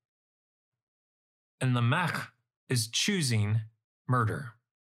else? And Lamech is choosing murder.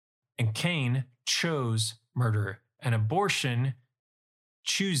 And Cain chose murder. And abortion,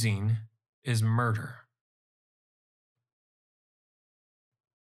 choosing, is murder.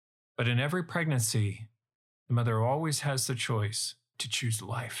 But in every pregnancy, the mother always has the choice to choose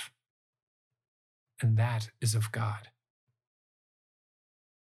life. And that is of God.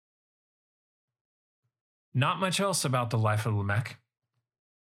 Not much else about the life of Lamech.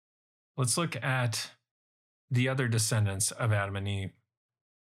 Let's look at the other descendants of Adam and Eve.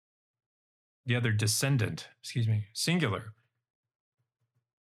 The other descendant, singular.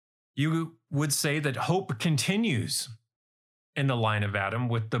 You would say that hope continues in the line of Adam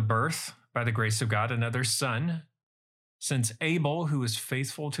with the birth, by the grace of God, another son, since Abel, who was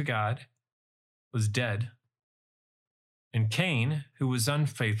faithful to God, was dead, and Cain, who was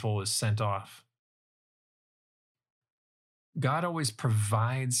unfaithful, is sent off. God always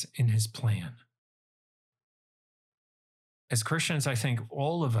provides in his plan. As Christians, I think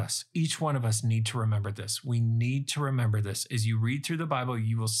all of us, each one of us, need to remember this. We need to remember this. As you read through the Bible,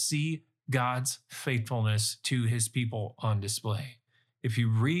 you will see God's faithfulness to his people on display. If you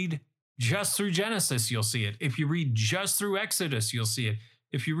read just through Genesis, you'll see it. If you read just through Exodus, you'll see it.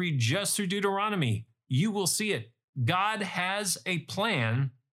 If you read just through Deuteronomy, you will see it. God has a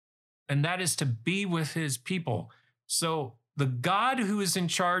plan, and that is to be with his people. So the God who is in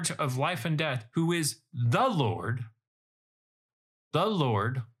charge of life and death, who is the Lord,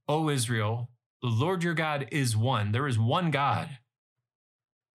 O Israel, the Lord your God is one. There is one God.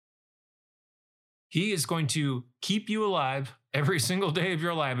 He is going to keep you alive every single day of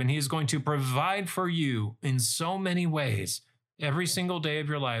your life, and he is going to provide for you in so many ways every single day of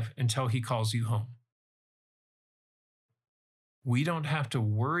your life until he calls you home. We don't have to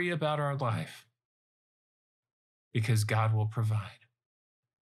worry about our life because God will provide.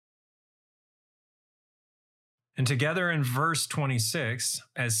 And together in verse 26,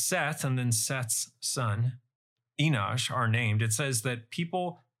 as Seth and then Seth's son, Enosh, are named, it says that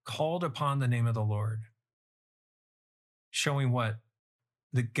people called upon the name of the Lord, showing what?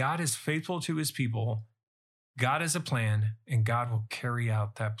 That God is faithful to his people, God has a plan, and God will carry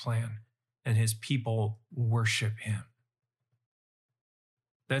out that plan, and his people worship him.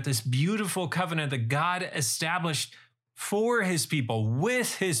 That this beautiful covenant that God established for his people,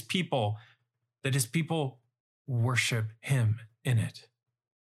 with his people, that his people worship him in it.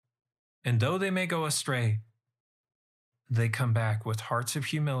 And though they may go astray, they come back with hearts of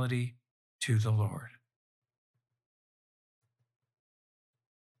humility to the Lord.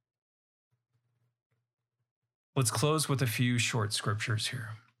 Let's close with a few short scriptures here.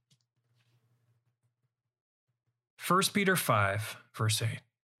 1 Peter 5, verse 8.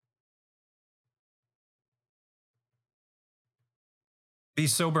 Be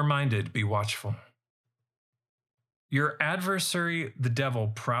sober-minded, be watchful. Your adversary, the devil,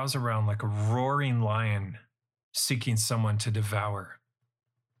 prowls around like a roaring lion, seeking someone to devour.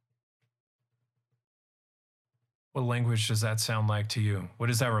 What language does that sound like to you? What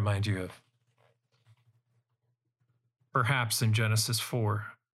does that remind you of? Perhaps in Genesis 4,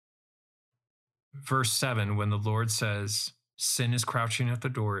 verse 7, when the Lord says, sin is crouching at the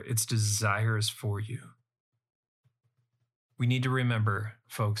door, its desire is for you. We need to remember,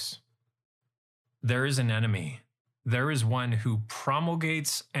 folks, there is an enemy. There is one who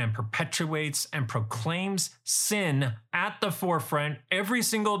promulgates and perpetuates and proclaims sin at the forefront every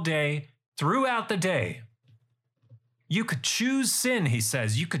single day throughout the day. You could choose sin, he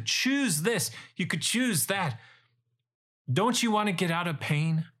says. You could choose this. You could choose that. Don't you want to get out of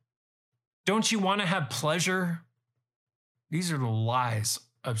pain? Don't you want to have pleasure? These are the lies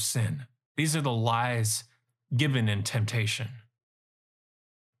of sin. These are the lies given in temptation.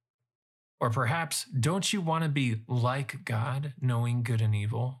 Or perhaps, don't you want to be like God, knowing good and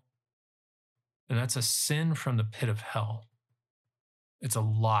evil? And that's a sin from the pit of hell. It's a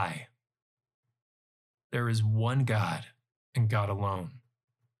lie. There is one God and God alone.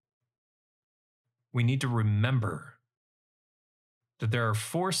 We need to remember that there are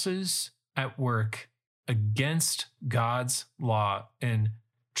forces at work against God's law and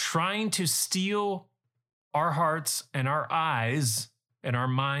trying to steal our hearts and our eyes and our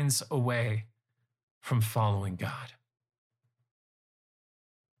minds away from following God.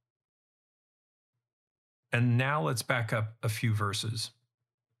 And now let's back up a few verses.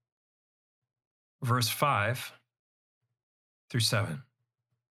 Verse 5 through 7.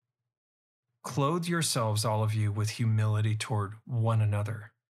 Clothe yourselves, all of you, with humility toward one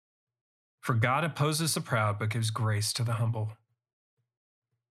another. For God opposes the proud, but gives grace to the humble.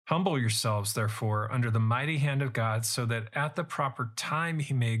 Humble yourselves, therefore, under the mighty hand of God, so that at the proper time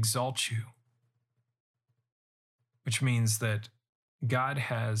he may exalt you. Which means that God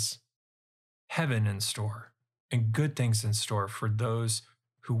has heaven in store and good things in store for those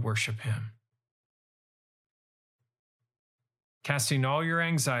who worship him. Casting all your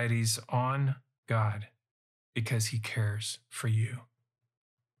anxieties on God because he cares for you.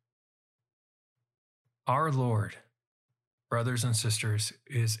 Our Lord, brothers and sisters,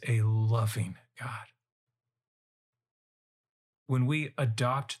 is a loving God. When we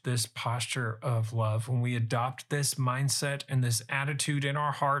adopt this posture of love, when we adopt this mindset and this attitude in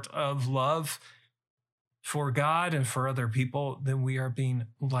our heart of love for God and for other people, then we are being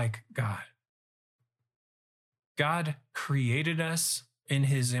like God. God created us in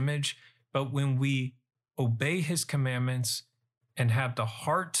his image, but when we obey his commandments and have the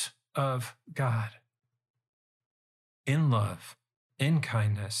heart of God, in love, in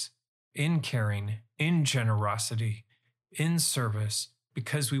kindness, in caring, in generosity, in service,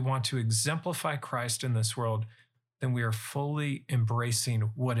 because we want to exemplify Christ in this world, then we are fully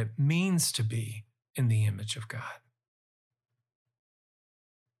embracing what it means to be in the image of God.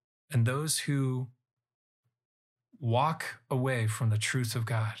 And those who walk away from the truth of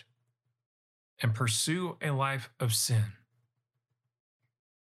God and pursue a life of sin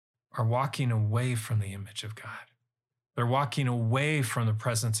are walking away from the image of God. They're walking away from the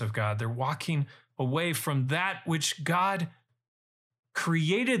presence of God. They're walking away from that which God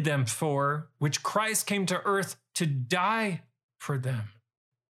created them for, which Christ came to earth to die for them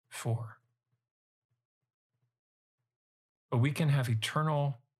for. But we can have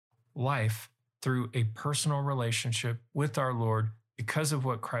eternal life through a personal relationship with our Lord because of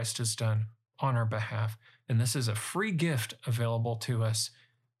what Christ has done on our behalf. And this is a free gift available to us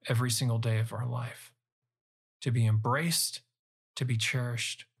every single day of our life, to be embraced, to be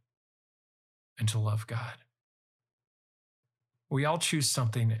cherished, and to love God. We all choose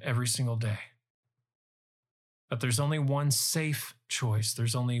something every single day, but there's only one safe choice.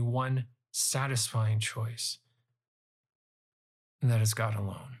 There's only one satisfying choice, and that is God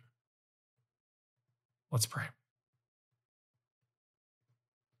alone. Let's pray.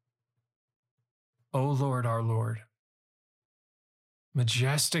 O Lord, our Lord,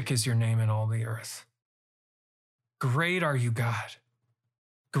 majestic is your name in all the earth. Great are you, God,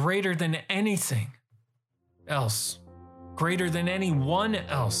 greater than anything else, greater than anyone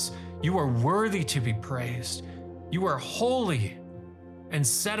else. You are worthy to be praised. You are holy and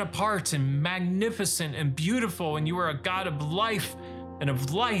set apart and magnificent and beautiful, and you are a God of life and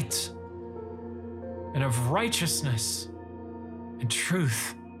of light and of righteousness and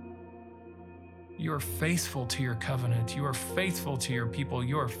truth. You are faithful to your covenant. You are faithful to your people.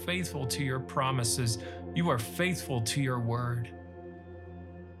 You are faithful to your promises. You are faithful to your word.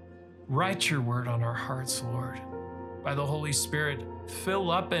 Write your word on our hearts, Lord. By the Holy Spirit,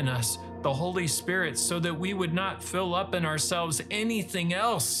 fill up in us the Holy Spirit so that we would not fill up in ourselves anything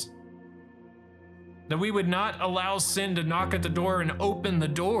else. That we would not allow sin to knock at the door and open the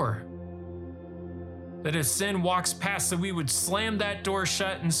door. That if sin walks past, that we would slam that door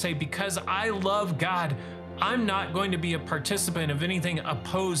shut and say, because I love God, I'm not going to be a participant of anything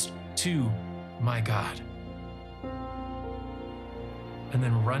opposed to my God. And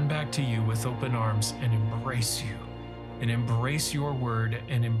then run back to you with open arms and embrace you and embrace your word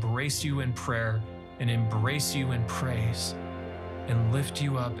and embrace you in prayer and embrace you in praise and lift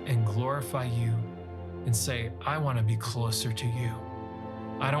you up and glorify you and say, I want to be closer to you.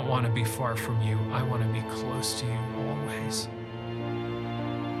 I don't want to be far from you. I want to be close to you always.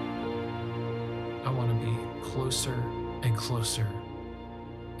 I want to be closer and closer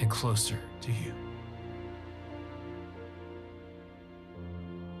and closer to you.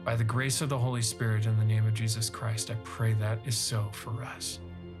 By the grace of the Holy Spirit, in the name of Jesus Christ, I pray that is so for us.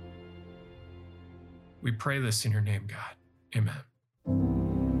 We pray this in your name, God. Amen.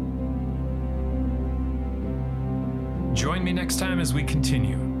 Join me next time as we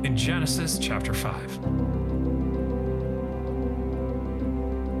continue in Genesis chapter 5.